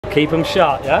Keep them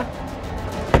shut, yeah?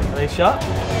 Are they shut?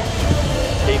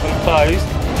 Keep them closed.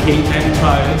 Keep them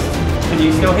closed. Can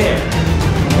you still hear? A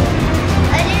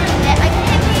little bit. I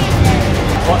can't hear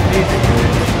it. What music is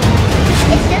it?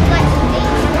 It's just like me.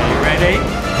 Are you ready?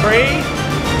 3,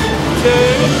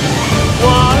 2,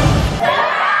 1.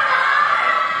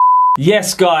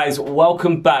 Yes guys,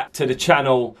 welcome back to the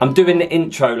channel. I'm doing the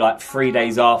intro like 3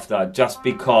 days after just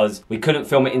because we couldn't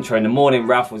film an intro in the morning.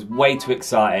 Ralph was way too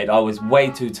excited, I was way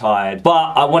too tired,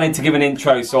 but I wanted to give an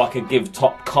intro so I could give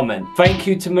top comment. Thank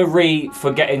you to Marie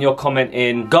for getting your comment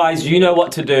in. Guys, you know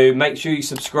what to do. Make sure you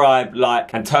subscribe,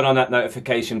 like, and turn on that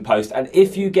notification post. And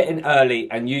if you get in early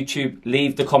and YouTube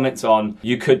leave the comments on,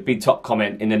 you could be top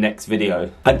comment in the next video.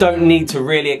 I don't need to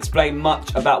really explain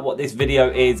much about what this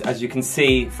video is. As you can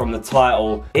see from the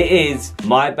title, it is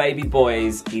my baby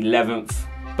boy's 11th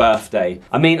birthday.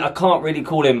 I mean, I can't really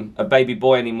call him a baby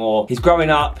boy anymore. He's growing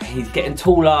up, he's getting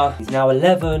taller, he's now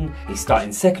 11, he's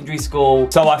starting secondary school.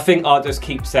 So I think I'll just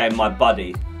keep saying my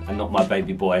buddy and not my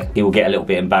baby boy. He will get a little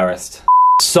bit embarrassed.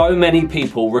 So many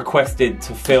people requested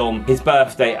to film his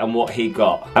birthday and what he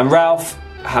got. And Ralph,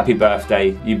 happy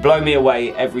birthday. You blow me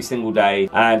away every single day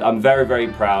and I'm very, very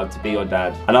proud to be your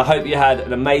dad. And I hope you had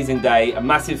an amazing day. A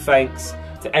massive thanks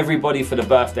to everybody for the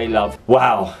birthday love.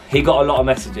 Wow, he got a lot of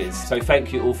messages, so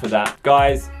thank you all for that.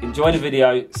 Guys, enjoy the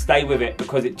video, stay with it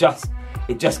because it just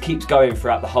keeps going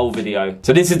throughout the whole video.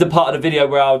 So this is the part of the video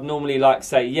where I would normally like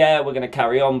say, yeah, we're gonna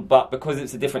carry on, but because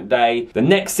it's a different day, the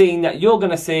next scene that you're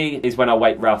gonna see is when I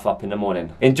wake Ralph up in the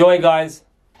morning. Enjoy, guys.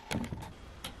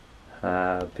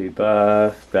 Happy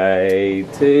birthday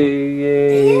to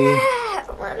you. Yeah,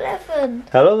 I'm 11.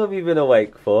 How long have you been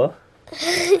awake for?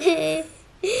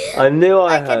 I knew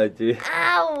I heard you.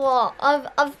 Hour.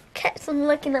 I've kept on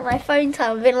looking at my phone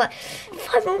time. I've been like,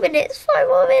 5 more minutes, 5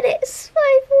 more minutes,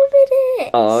 5 more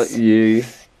minutes. Are you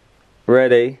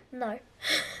ready? No.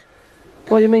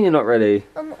 What do you mean you're not ready?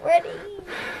 I'm not ready.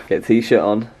 Get a t-shirt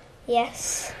on.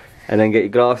 Yes. And then get your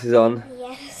glasses on.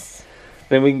 Yes.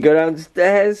 Then we can go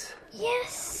downstairs.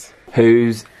 Yes.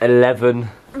 Who's 11?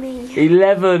 Me.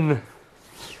 11!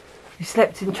 You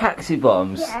slept in tracksuit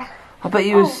bottoms? Yeah. I bet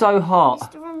you were so hot. It's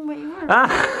the wrong way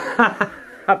around.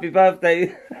 Happy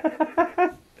birthday.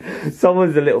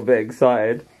 Someone's a little bit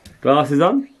excited. Glasses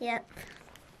on? Yep.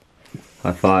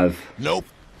 High five. Nope.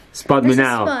 Spud me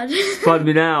now. Spud. Spud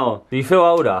me now. Do you feel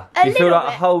older? Do you feel little like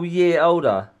a bit. whole year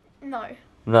older? No.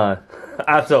 No.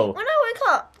 At all? When I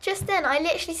woke up, just then, I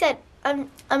literally said, I'm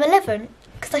 11,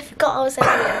 because I forgot I was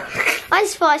 11. I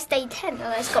just thought I stayed 10 and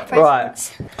I just got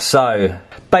presents. Right. So,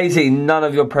 basically none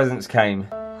of your presents came.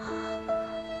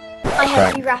 I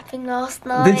had you wrapping last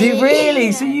night. Did you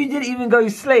really? So you didn't even go to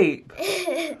sleep?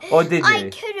 Or did you? I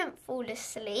couldn't fall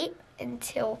asleep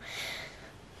until...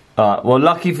 Alright, well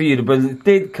lucky for you, the presents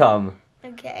did come.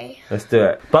 Okay. Let's do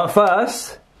it. But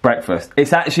first, breakfast.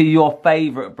 It's actually your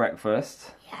favourite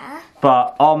breakfast. Yeah.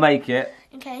 But I'll make it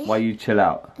Okay. while you chill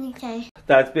out. Okay.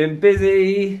 Dad's been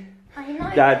busy. I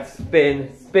know. Dad's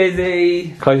been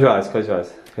busy. Close your eyes, close your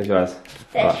eyes, close your eyes.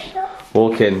 Right.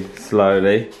 Walk in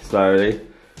slowly, slowly.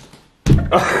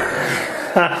 I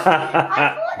thought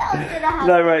that was gonna happen.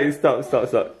 No, wait,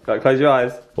 stop. Right, close your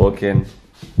eyes. Walk in,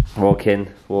 walk in,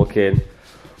 walk in,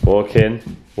 walk in,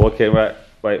 walk in.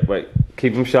 Wait.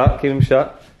 Keep them shut,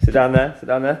 Sit down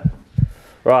there.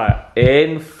 Right,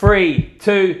 in 3,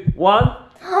 2, 1.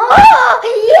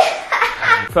 Oh,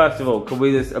 yeah! First of all, can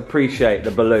we just appreciate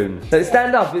the balloon? So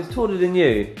stand up, it's taller than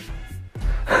you.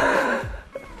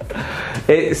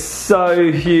 It's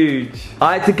so huge.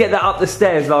 I had to get that up the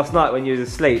stairs last night when you was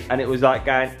asleep and it was like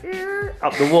going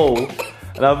up the wall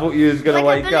and I thought you was going to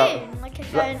like wake a up. balloon, like a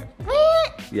phone.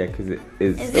 Yeah, because it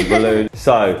is a balloon.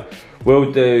 So,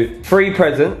 we'll do 3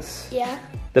 presents. Yeah.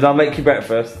 Then I'll make you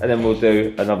breakfast and then we'll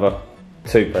do another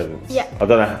 2 presents. Yeah. I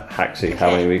don't know actually how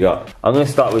many we got. I'm going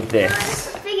to start with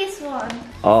this. The biggest one.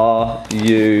 Are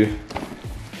you...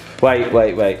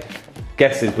 Wait.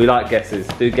 Guesses, we like guesses.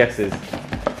 Do guesses.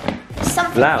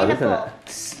 Something Loud, in a isn't it?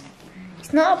 box.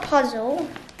 It's not a puzzle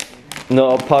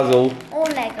Not a puzzle. or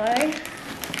Lego.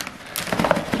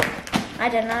 I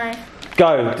don't know.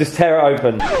 Go, just tear it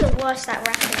open. I'm the worst at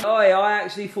wrapping. Oi, I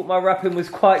actually thought my wrapping was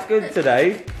quite good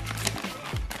today.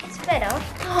 It's better.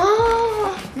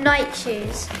 Oh, night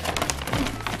shoes.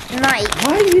 Night.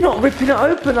 Why are you not ripping it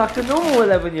open like a normal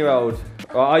 11-year-old?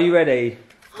 Right, are you ready?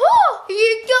 Oh,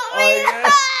 you got me Oh, them!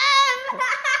 yes.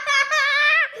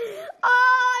 Oh,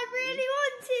 I really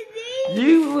wanted these.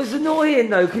 You was annoying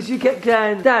though, because you kept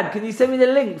going, Dad, can you send me the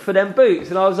link for them boots?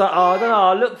 And I was like, oh, I don't know,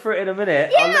 I'll look for it in a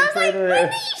minute. Yeah, I'll I look was for like, it in a when are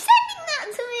minute. you sending that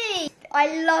to me?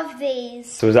 I love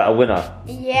these. So was that a winner?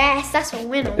 Yes, that's a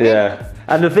winner. Yeah.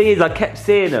 And the thing is, I kept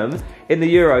seeing them in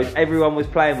the Euros. Everyone was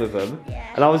playing with them,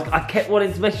 and I kept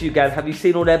wanting to message you guys. Have you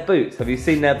seen all their boots? Have you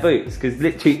seen their boots? Because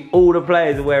literally all the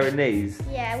players are wearing these.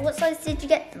 Yeah. What size did you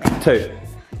get them in? 2.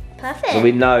 Perfect. So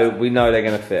we know they're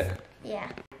gonna fit. Yeah.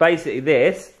 Basically,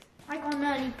 this. I got an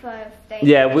early birthday.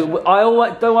 Yeah, I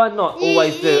always do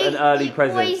an early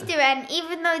present. You always do, and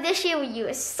even though this year you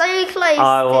were so close.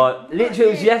 Literally it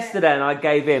was yesterday and I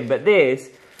gave in, but this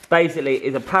basically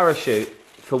is a parachute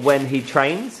for when he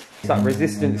trains. It's like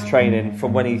resistance training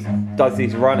from when he does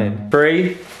his running.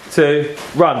 3, 2,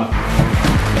 run.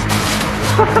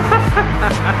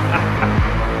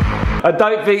 I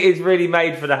don't think it's really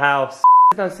made for the house.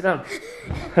 Sit down.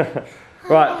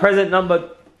 Right, present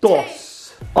number 2.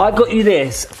 I got you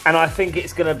this, and I think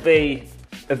it's gonna be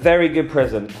a very good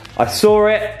present. I saw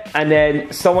it, and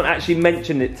then someone actually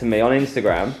mentioned it to me on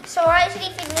Instagram. So I actually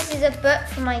think this is a book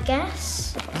for my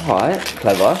guess. Alright,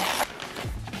 clever.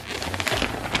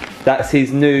 That's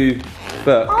his new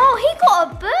book. Oh, he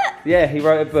got a book? Yeah, he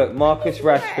wrote a book. Marcus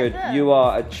Rashford, you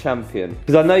are a champion.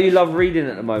 Because I know you love reading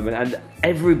at the moment, and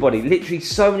everybody, literally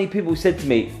so many people said to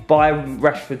me, buy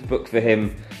Rashford's book for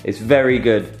him. It's very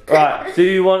good. Right, do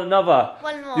you want another?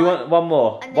 One more. Do you want one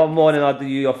more? One more, and then I'll do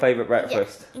you your favourite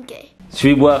breakfast. Yeah, okay.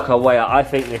 Should we work our way up? I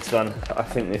think this one. I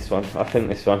think this one. I think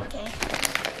this one. Okay.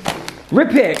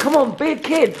 Rip it! Come on, big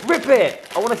kid, rip it!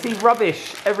 I want to see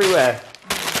rubbish everywhere.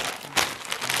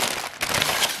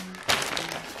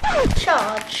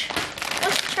 Charge.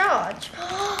 What's charge?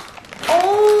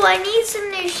 Oh, I need some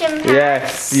new shin pads.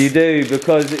 Yes, you do,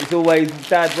 because it's always,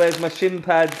 Dad, where's my shin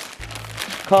pads?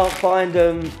 Can't find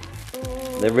them.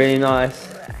 Ooh. They're really nice.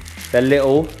 They're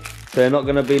little, so they're not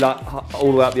going to be like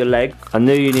all the way up your leg. I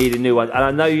knew you needed new ones, and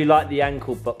I know you like the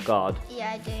ankle guard.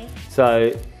 Yeah, I do.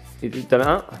 So, you done it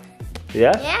up?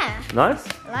 Yeah? Yeah. Nice?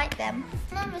 I like them.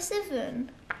 Number 7.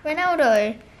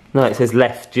 Ronaldo. No, it says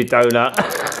left, you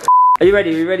donut. Are you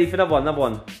ready? Are you ready for another one? Another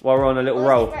one? While we're on a little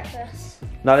roll. Breakfast.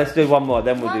 No, let's do one more,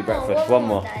 then we'll do breakfast. One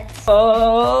more.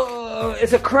 Oh,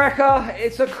 it's a cracker.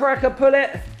 It's a cracker. Pull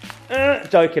it.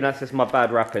 Joking, that's just my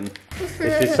bad rapping. This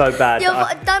is so bad.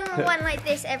 You've done one like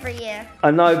this every year. I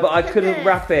know, but I couldn't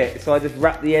wrap it, so I just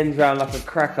wrapped the ends around like a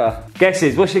cracker.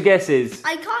 Guesses? What's your guesses?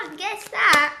 I can't guess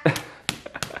that.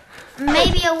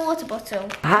 Maybe a water bottle.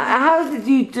 How did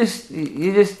you just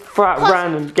throw out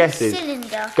random guesses?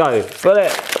 Cylinder. Go, pull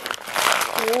it.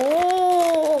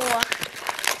 Oh.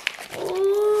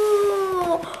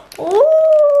 Ooh.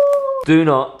 Ooh. Do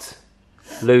not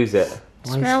lose it.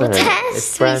 Smell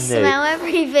test. We smell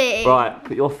everything. Right,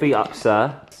 put your feet up,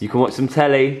 sir. You can watch some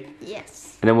telly.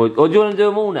 Yes. And then or do you want to do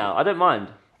them all now? I don't mind.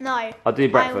 No. I'll do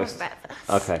breakfast. I want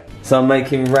breakfast. Okay. So I'm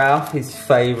making Ralph his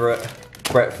favourite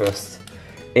breakfast.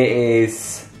 It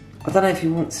is, I don't know if he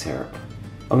wants syrup.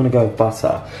 I'm gonna go with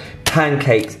butter.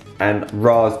 Pancakes and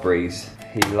raspberries.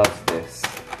 He loves this.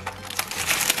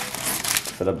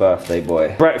 For the birthday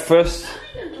boy. Breakfast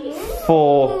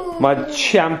for my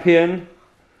champion.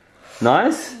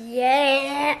 Nice?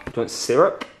 Yeah. Do you want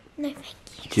syrup? No,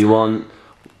 thank you. Do you want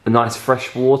a nice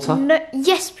fresh water? No.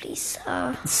 Yes, please,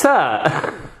 sir.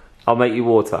 Sir! I'll make you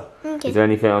water. Okay. Is there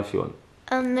anything else you want?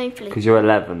 No, please. Because you're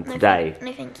 11 today.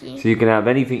 No, thank you. So you can have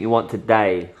anything you want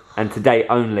today. And today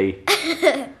only.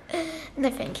 No,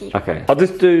 thank you. Okay. I'll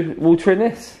just do water in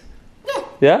this. Yeah.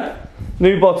 Yeah?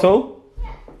 New bottle.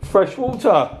 Yeah. Fresh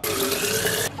water.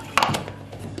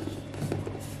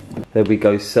 There we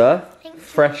go, sir. Thank you.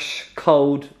 Fresh,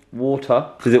 cold water.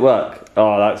 Does it work?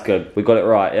 Oh, that's good. We got it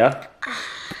right, yeah?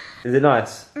 Is it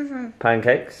nice? Mm-hmm.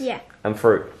 Pancakes? Yeah. And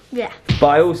fruit? Yeah. But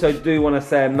I also do want to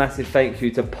say a massive thank you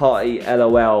to Party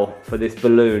LOL for this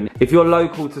balloon. If you're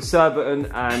local to Surbiton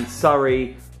and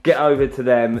Surrey, get over to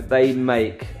them. They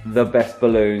make the best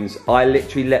balloons. I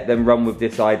literally let them run with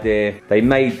this idea. They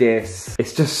made this.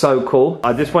 It's just so cool.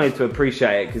 I just wanted to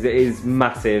appreciate it because it is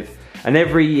massive. And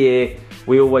every year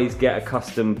we always get a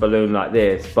custom balloon like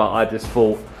this. But I just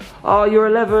thought, oh, you're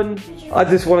 11. I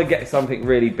just want to get something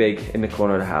really big in the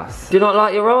corner of the house. Do you not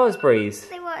like your raspberries?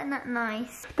 They weren't that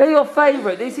nice. They're your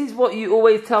favourite. This is what you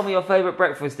always tell me your favourite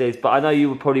breakfast is, but I know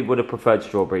you probably would have preferred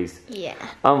strawberries. Yeah.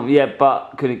 Yeah,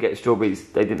 but couldn't get strawberries.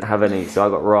 They didn't have any, so I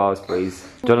got raspberries. Do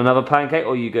you want another pancake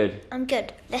or are you good? I'm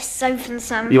good. Let's open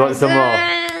some. You want some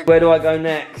more? Where do I go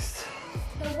next?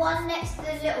 The one next to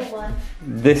the little one.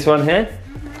 This one here?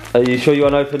 Mm-hmm. Are you sure you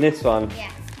want to open this one?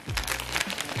 Yeah.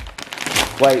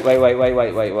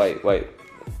 Wait.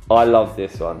 I love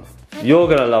this one. Okay. You're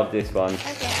going to love this one.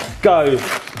 Okay. Go!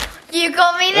 You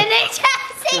got me the new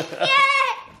jersey!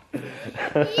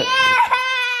 Yeah! Yeah!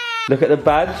 Look at the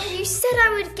badge. You said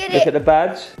I would get it. Look at the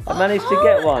badge. I managed to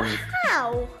get one.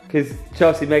 How? Because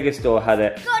Chelsea Megastore had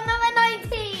it. Got number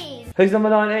 19. Who's number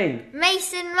 19?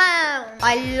 Mason Mount.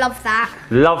 I love that.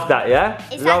 Love that, yeah?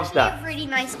 It's love actually that. a really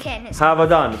nice kit. How have I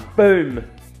done? Boom.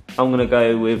 I'm gonna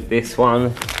go with this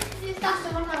one. That's the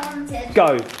one I wanted.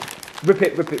 Go. Rip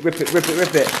it, rip it, rip it, rip it,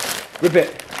 rip it. Rip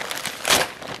it.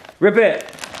 Rip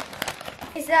it.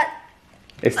 Is that...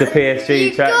 It's the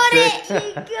PSG tracksuit. You got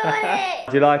it, you got it.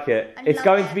 Do you like it? I It's love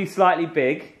going it. to be slightly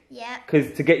big. Yeah.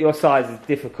 Because to get your size is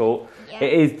difficult. Yeah.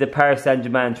 It is the Paris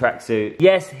Saint-Germain tracksuit.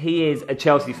 Yes, he is a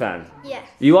Chelsea fan. Yes.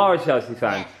 You are a Chelsea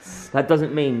fan. Yes. That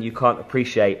doesn't mean you can't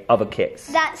appreciate other kits.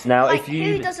 That's now, like, if you,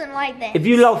 who doesn't like this? If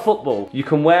you love football, you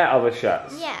can wear other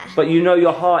shirts. Yeah. But you know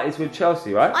your heart is with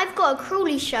Chelsea, right? I've got a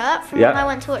Crawley shirt from Yeah. when I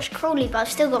went to watch Crawley, but I've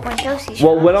still got my Chelsea shirt.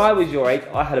 Well, when I was your age,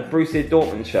 I had a Borussia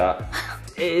Dortmund shirt.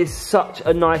 It is such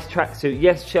a nice tracksuit.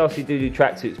 Yes, Chelsea do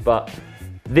tracksuits, but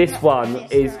this one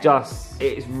is just,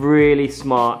 it's really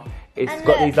smart. It's And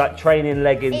got look, these like training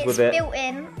leggings it's with it. built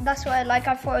in. That's what I like.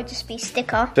 I thought it would just be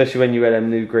sticker. Especially when you wear them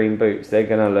new green boots, they're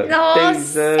gonna look Oh,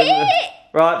 decent. sick!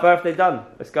 Right, birthday done.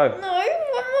 Let's go. No, one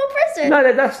more present. No,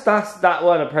 that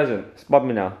weren't a present. It's Bob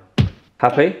me now.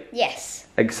 Happy? Yes.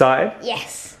 Excited?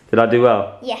 Yes. Did I do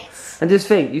well? Yes. And just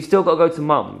think, you still got to go to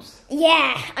mum's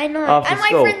Yeah, I know. after and my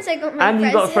school. friends, I got my and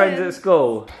you got friends present. at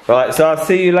school. Right, so I'll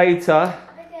see you later.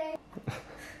 Okay.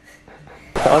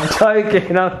 I'm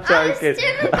joking. I'm I was joking.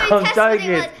 still gonna go I'm test what it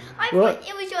joking. was. I What? thought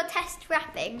it was your test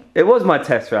wrapping. It was my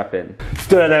test wrapping.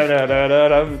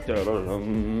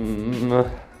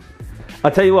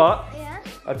 I'll tell you what. Yeah?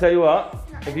 I'll tell you what.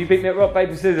 If you beat me at rock,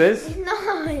 paper, scissors,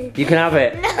 No. you can have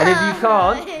it. No. And if you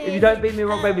can't, if you don't beat me at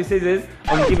rock, paper, scissors,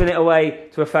 I'm giving it away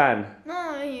to a fan. No.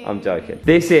 I'm joking.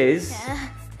 This is Yeah.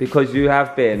 because you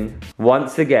have been,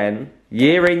 once again,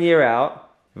 year in, year out,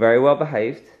 very well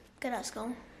behaved, Good at school.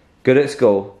 good at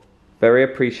school, very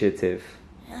appreciative.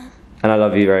 And I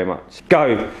love you very much.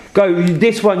 Go, go,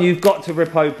 this one you've got to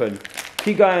rip open.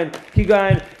 Keep going, keep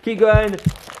going, keep going.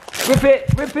 Rip it,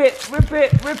 rip it, rip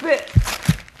it, rip it.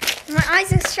 My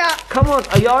eyes are shut. Come on,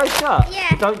 are your eyes shut?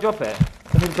 Yeah. Don't drop it,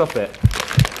 don't drop it.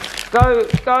 Go,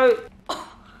 go.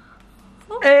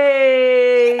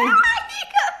 Hey! You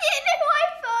got me a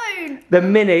new iPhone. The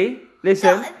mini,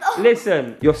 listen, No.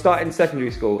 listen. You're starting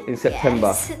secondary school in September,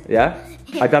 Yes. yeah?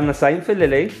 I done the same for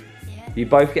Lily. Yeah. You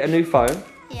both get a new phone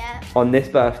Yeah. on this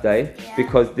birthday Yeah.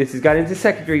 because this is going into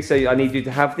secondary, so I need you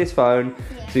to have this phone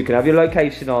Yeah. so you can have your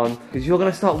location on because you're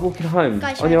going to start walking home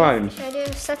Guys, on your own. Should I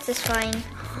do satisfying?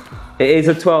 It is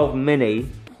a 12 mini,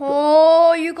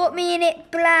 Oh, you got me in it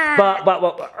black. but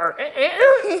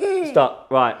stop.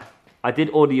 Right, I did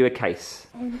order you a case,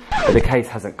 but the case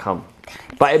hasn't come.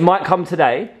 But it might come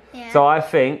today. Yeah. So I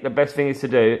think the best thing is to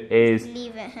do is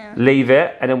Leave it here. leave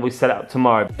it and then we'll set it up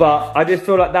tomorrow. But I just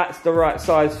feel like that's the right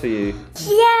size for you.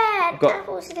 Yeah, Got-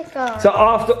 apple sticker. So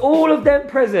after all of them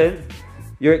presents,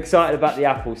 you're excited about the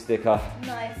Apple sticker.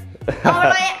 No.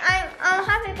 I'm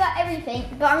happy about everything,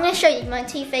 but I'm going to show you my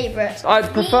two favourites.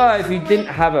 I'd prefer if you These didn't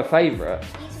were have a favourite.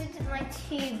 These were my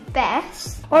two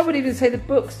best. I would even say the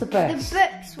book's the The best.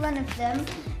 book's one of them,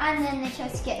 and then the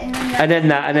chest kit, and then And then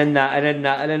that, and then that, and then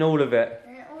that, and then all of it.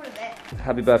 and then all of it.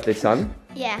 Happy birthday, son.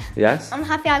 Yeah. Yes. I'm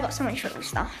happy I got so much football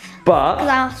stuff. Because But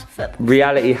I asked for football.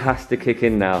 reality has to kick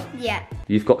in now. Yeah.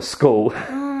 You've got school.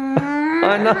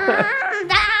 I know.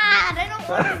 Dad, I don't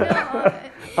want to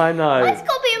go. I know. Why it's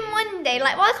got to be a Monday?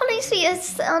 Like, why can't I see a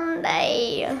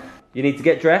Sunday? You need to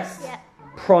get dressed. Yeah.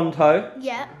 Pronto.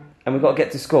 Yeah. And we've got to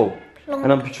get to school.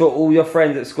 And I'm sure all your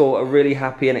friends at school are really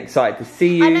happy and excited to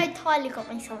see you. I know Tyler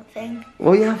got me something.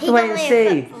 Well, you have He to wait got and me a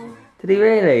see. football. Did he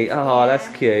really? Oh, Yeah. that's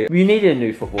cute. You needed a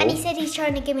new football. And he said he's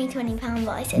trying to give me £20,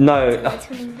 but I said No.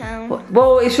 £20.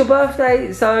 Well, it's your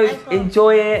birthday, so can't.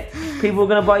 enjoy it. People are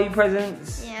going to buy you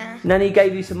presents. Yeah. Nanny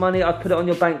gave you some money. I put it on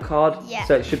your bank card. Yeah.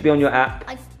 So it should be on your app.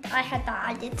 I had that.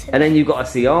 I did today. And then you got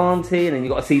to see Auntie, and then you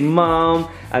got to see Mum,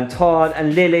 and Todd,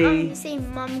 and Lily. I'm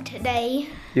seeing Mum today.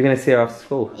 You're going to see her after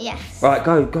school. Yes. Right,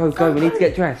 go, go, go. We need to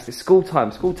get dressed. It's school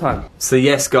time, school time. So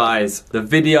yes guys, the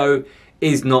video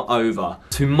is not over.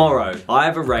 Tomorrow, I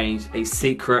have arranged a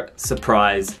secret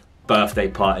surprise birthday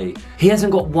party. He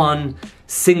hasn't got one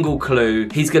single clue.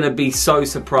 He's gonna be so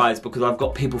surprised because I've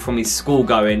got people from his school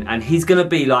going and he's gonna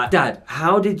be like, Dad,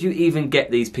 how did you even get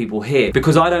these people here?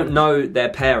 Because I don't know their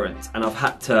parents and I've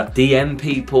had to DM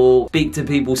people, speak to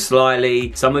people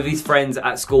slyly. Some of his friends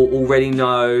at school already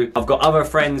know. I've got other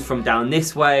friends from down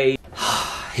this way.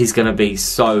 He's gonna be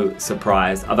so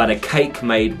surprised. I've had a cake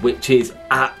made which is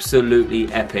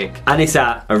absolutely epic and it's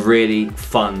at a really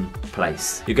fun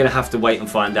place? You're gonna have to wait and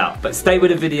find out. But stay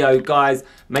with the video, guys.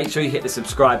 Make sure you hit the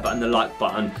subscribe button, the like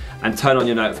button, and turn on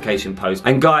your notification post.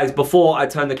 And guys, before I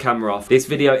turn the camera off, this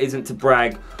video isn't to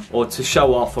brag or to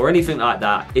show off or anything like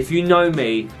that. If you know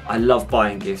me, I love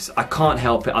buying gifts. I can't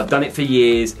help it. I've done it for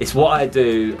years. It's what I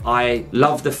do. I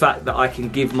love the fact that I can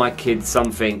give my kids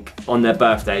something on their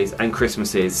birthdays and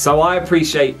Christmases. So I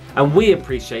appreciate, and we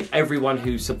appreciate, everyone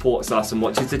who supports us and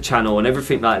watches the channel and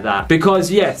everything like that.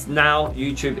 Because yes, now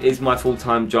YouTube is my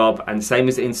full-time job, and same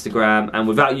as Instagram, and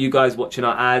without you guys watching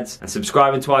our ads and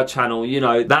subscribing to our channel, you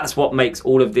know, that's what makes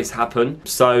all of this happen.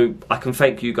 So I can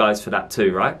thank you guys for that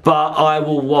too, right? But I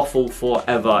will waffle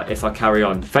forever if I carry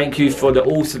on. Thank you for the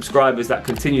all subscribers that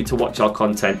continue to watch our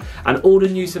content, and all the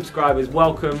new subscribers,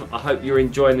 welcome. I hope you're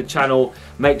enjoying the channel.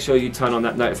 Make sure you turn on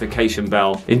that notification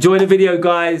bell. Enjoy the video,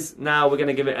 guys. Now we're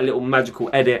gonna give it a little magical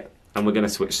edit, and we're gonna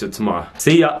switch to tomorrow.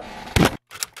 See ya.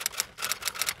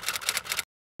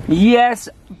 Yes,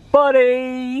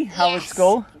 buddy! How was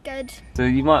school? Good. So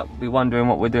you might be wondering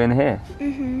what we're doing here.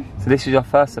 So this is your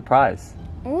first surprise.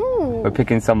 Ooh. We're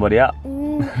picking somebody up.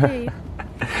 Ooh.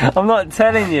 I'm not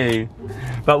telling you,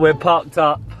 but we're parked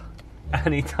up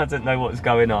and he doesn't know what's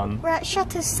going on. We're at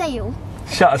Shutter Sale.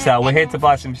 Shutter sale, we're here to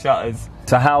buy some shutters.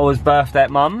 So how was birthday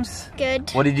at Mum's? Good.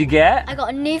 What did you get? I got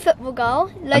a new football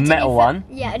goal. A metal one?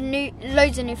 Yeah,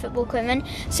 loads of new football equipment.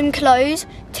 Some clothes,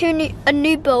 a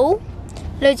new ball,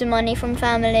 loads of money from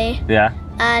family. Yeah.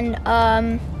 And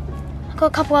I got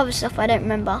a couple other stuff I don't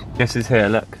remember. Guess who's here,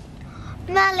 look.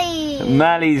 Mally!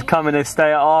 Mally's coming to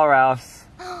stay at our house.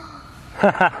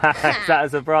 Is that a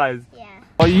surprise? Yeah.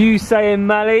 Are you saying,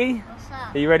 Mally? What's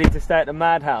up? Are you ready to stay at the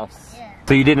madhouse? Yeah.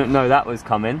 So you didn't know that was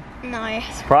coming? No.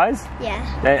 Surprise?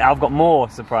 Yeah. I've got more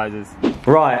surprises.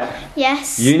 Right.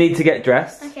 Yes. You need to get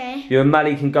dressed. Okay. You and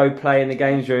Mally can go play in the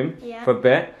games room for a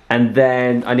bit. And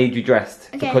then I need you dressed.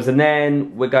 Okay. Because and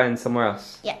then we're going somewhere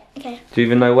else. Yeah, okay. Do you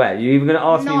even know where? You even going to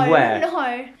ask me where?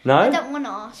 No. No? I don't want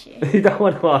to ask you. You don't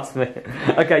want to ask me?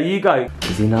 Okay, you go.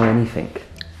 Does he know anything?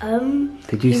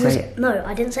 Did you say it? No,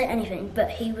 I didn't say anything, but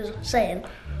he was saying,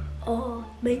 oh,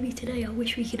 maybe today I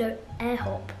wish we could air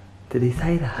hop. Did he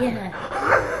say that?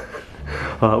 Yeah.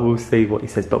 Alright, we'll see what he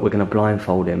says, but we're going to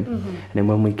blindfold him. And then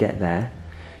when we get there,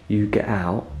 you get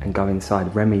out and go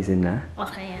inside. Remy's in there.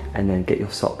 Okay, yeah. And then get your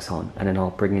socks on, and then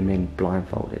I'll bring him in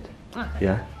blindfolded. Okay.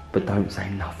 Yeah? But don't say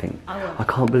nothing. I will. I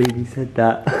can't believe he said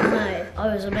that. No,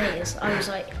 I was amazed. I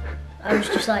was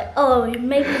just like, oh,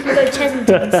 maybe we can go to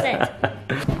Chesington instead.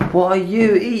 What are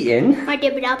you eating? My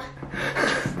dib it up.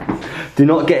 Do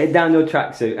not get it down your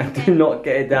tracksuit, and do not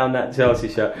get it down that Chelsea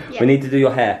shirt. Yeah. We need to do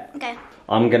your hair. Okay.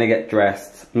 I'm gonna get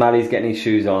dressed. Mally's getting his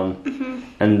shoes on.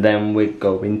 And then we're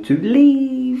going to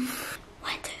leave.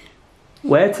 Where to?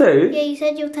 Where to? Yeah, you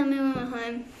said you'll tell me when we're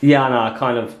home. Yeah, I know, I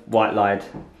kind of white lied.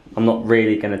 I'm not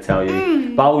really gonna tell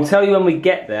you. But I will tell you when we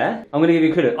get there. I'm gonna give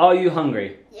you a clue. Are you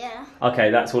hungry? Yeah.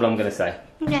 Okay, that's all I'm gonna say.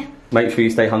 Okay. Make sure you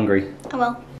stay hungry. I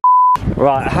will.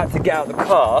 Right, I had to get out the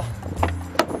car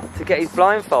to get his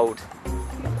blindfold.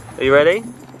 Are you ready?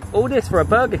 All this for a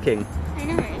Burger King. I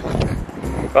know.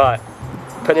 Right,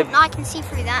 put it. I can see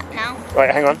through that now. Right,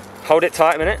 hang on. Hold it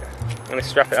tight a minute. I'm gonna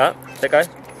strap it up. There you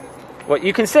go. What,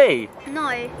 you can see?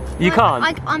 No. You No,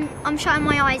 can't? I'm shutting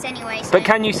my eyes anyway. So But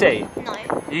can you see? No.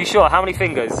 Are you sure? How many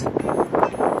fingers? 4.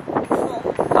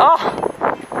 Oh!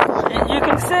 You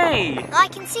can see! I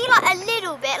can see like a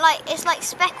little bit, like it's like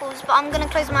speckles, but I'm gonna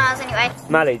close my eyes anyway.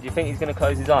 Mally, do you think he's gonna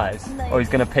close his eyes? No. Or he's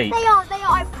gonna peek? They are,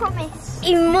 I promise.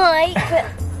 He might,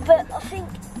 but I think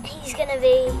he's gonna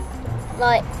be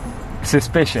like,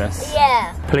 Suspicious?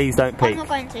 yeah. Please don't I'm peek. not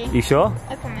going to. You sure?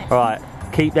 I promise. Alright,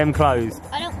 keep them closed.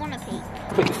 I don't want to peek.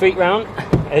 Put your feet round.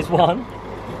 There's one.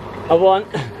 A 1,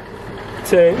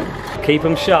 2. Keep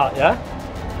them shut, yeah?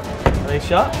 Are they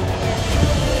shut?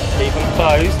 Keep them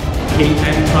closed. Keep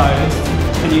them closed.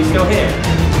 Can you still hear? A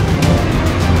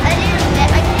little bit.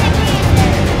 I can't hear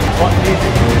it. What is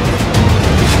it?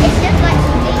 It's just like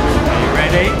speaking. Are you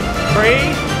ready? 3,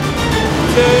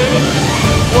 2,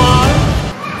 1.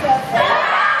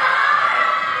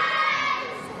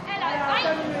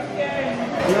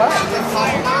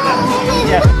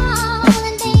 Yeah.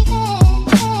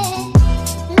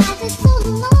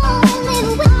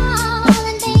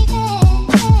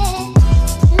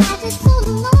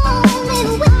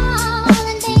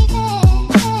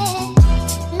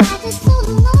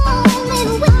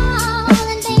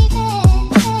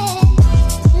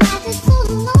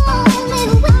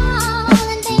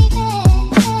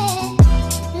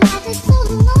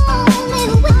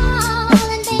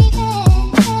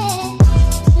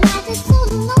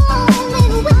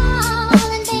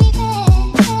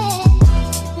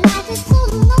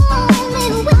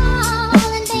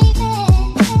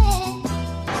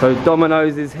 So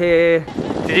Domino's is here.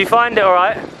 Did you find it all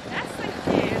right? Yes, thank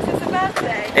you. Is this a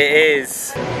birthday? It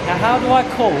is. Now how do I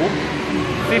call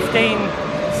 15,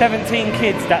 17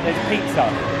 kids that there's pizza?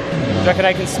 Do you reckon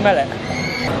they can smell it? 1,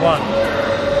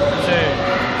 2,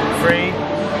 3,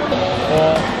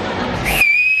 4.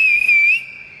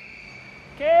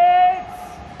 Kids!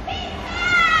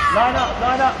 Line up,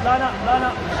 line up, line up, line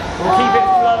up. We'll keep it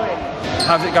flowing.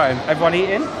 How's it going? Everyone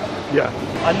eating? Yeah.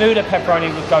 I knew the pepperoni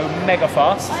would go mega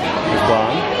fast. There's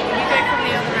one. You go from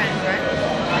the other end,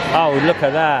 right? Oh, look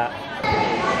at that.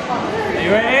 Are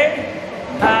you ready?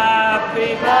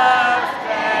 Happy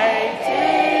birthday to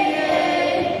you.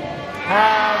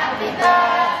 Happy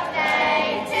birthday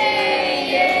to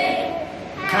you.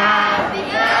 Happy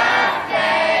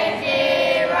birthday,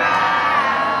 dear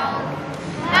Round.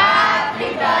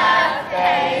 Happy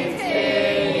birthday to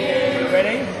you.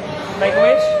 Ready? Make a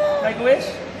wish. Make a wish.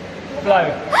 Blow.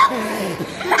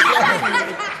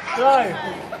 Blow.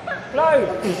 Blow.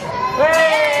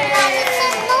 Hey!